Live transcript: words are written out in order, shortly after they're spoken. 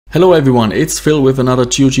Hello everyone, it's Phil with another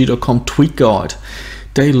GOG.com tweak guide.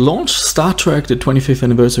 They launched Star Trek the 25th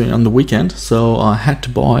anniversary on the weekend, so I had to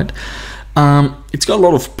buy it. It's got a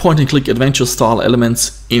lot of point and click adventure style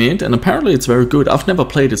elements in it, and apparently it's very good. I've never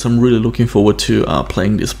played it, so I'm really looking forward to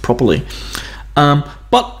playing this properly.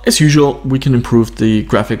 But as usual, we can improve the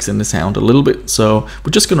graphics and the sound a little bit. So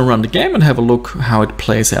we're just going to run the game and have a look how it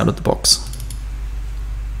plays out of the box.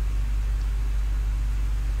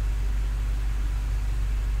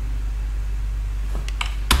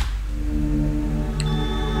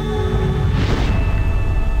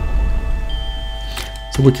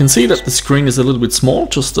 So we can see that the screen is a little bit small,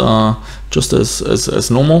 just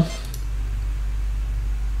as normal.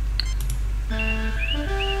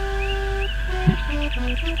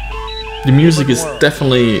 The music is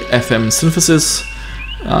definitely FM synthesis,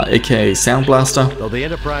 aka Sound Blaster. Though the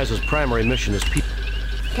Enterprise's primary mission is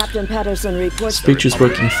Captain Patterson reports. Speech is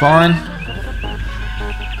working fine.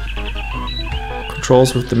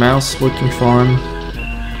 Controls with the mouse working fine.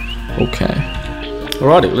 Okay.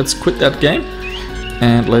 Alrighty, let's quit that game.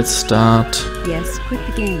 And let's start quit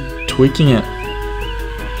the game. Tweaking it.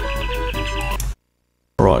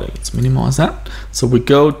 Alright, let's minimize that. So we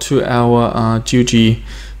go to our GOG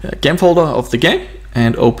game folder of the game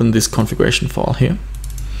and open this configuration file here.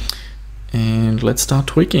 And let's start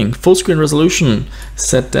tweaking. Full screen resolution,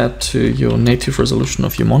 set that to your native resolution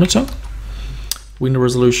of your monitor. Window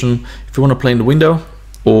resolution, if you want to play in the window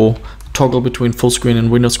or toggle between full screen and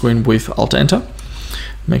window screen with Alt-Enter.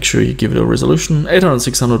 Make sure you give it a resolution.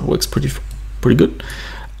 800/600 works pretty good.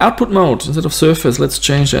 Output mode, instead of Surface, let's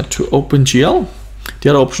change that to OpenGL. The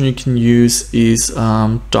other option you can use is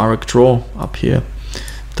Direct Draw up here.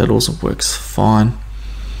 That also works fine.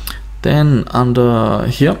 Then under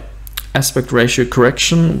here, aspect ratio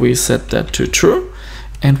correction, we set that to true,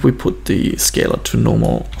 and we put the scaler to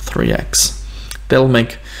normal 3x. That'll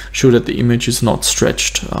make sure that the image is not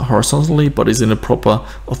stretched horizontally, but is in a proper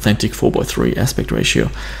authentic 4:3 aspect ratio.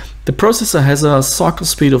 The processor has a cycle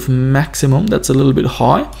speed of maximum that's a little bit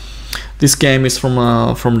high. This game is from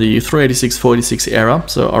the 386/486 era,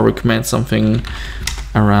 so I recommend something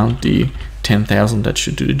around the 10,000. That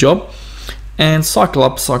should do the job. And cycle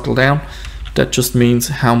up, cycle down, that just means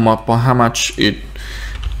how much it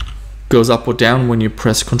goes up or down when you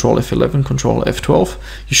press Control F11, Control F12.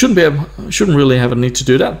 You shouldn't really have a need to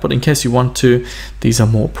do that, but in case you want to, these are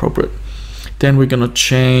more appropriate. Then we're gonna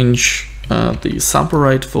change the sample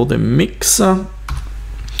rate for the mixer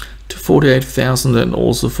to 48,000 and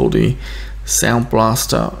also for the Sound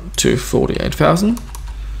Blaster to 48,000.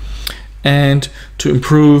 And to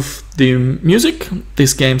improve the music,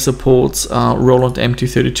 this game supports Roland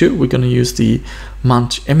MT32. We're going to use the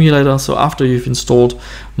MUNT emulator. So after you've installed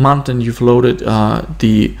MUNT and you've loaded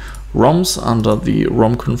the ROMs under the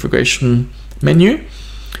ROM configuration menu,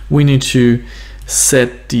 we need to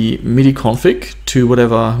set the MIDI config to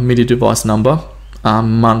whatever MIDI device number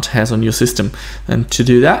MUNT has on your system. And to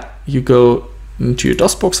do that, you go into your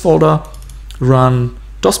DOSBox folder, run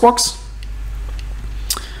DOSBox.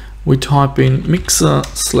 We type in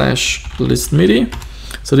mixer/list MIDI.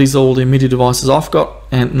 So these are all the MIDI devices I've got,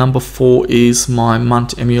 and number 4 is my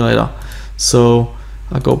MUNT emulator. So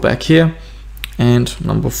I go back here and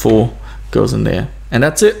number 4 goes in there, and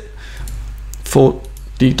that's it for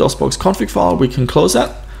the DOSBox config file. We can close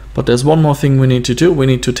that, but there's one more thing we need to do. We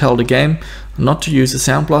need to tell the game not to use the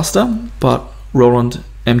Sound Blaster but Roland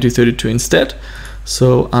MT32 instead.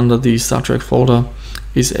 So under the Star Trek folder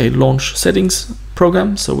is a launch settings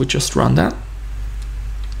program, so we just run that.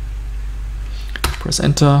 Press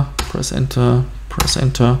enter, press enter, press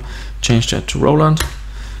enter, change that to Roland,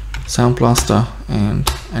 Sound Blaster, and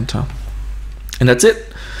enter. And that's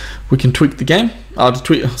it. We can tweak the game.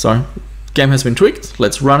 Game has been tweaked.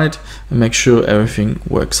 Let's run it and make sure everything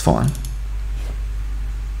works fine.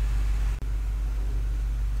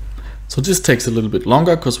 So this takes a little bit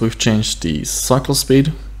longer because we've changed the cycle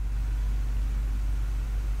speed.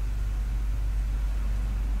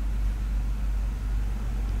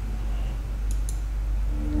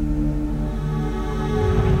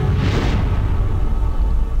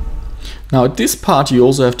 Now at this part you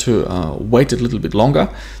also have to wait a little bit longer.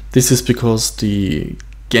 This is because the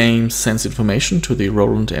game sends information to the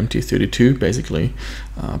Roland MT32, basically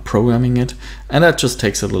programming it, and that just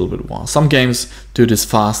takes a little bit while. Some games do this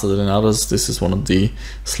faster than others. This is one of the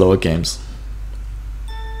slower games.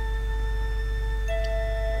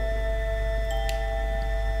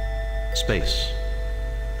 Space,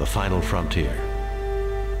 the final frontier.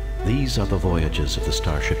 These are the voyages of the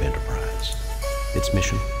Starship Enterprise. Its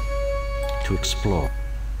mission: to explore.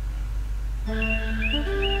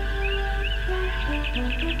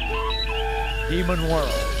 Demon World.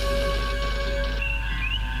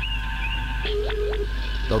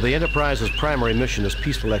 Though the Enterprise's primary mission is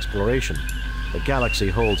peaceful exploration, the galaxy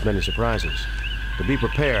holds many surprises. To be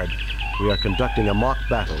prepared, we are conducting a mock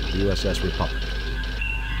battle with the USS Republic.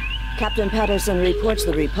 Captain Patterson reports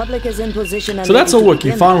the Republic is in position and So that's ready all to working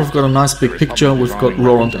begin. fine. We've got a nice big picture. We've got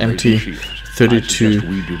Roland empty, 32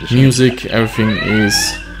 music. Everything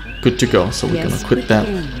is good to go. So we're Yes, gonna quit that.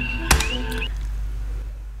 game.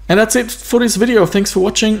 And that's it for this video. Thanks for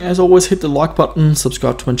watching. As always, hit the like button,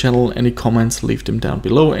 subscribe to my channel. Any comments, leave them down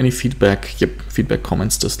below. Any feedback, feedback,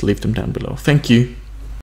 comments, just leave them down below. Thank you.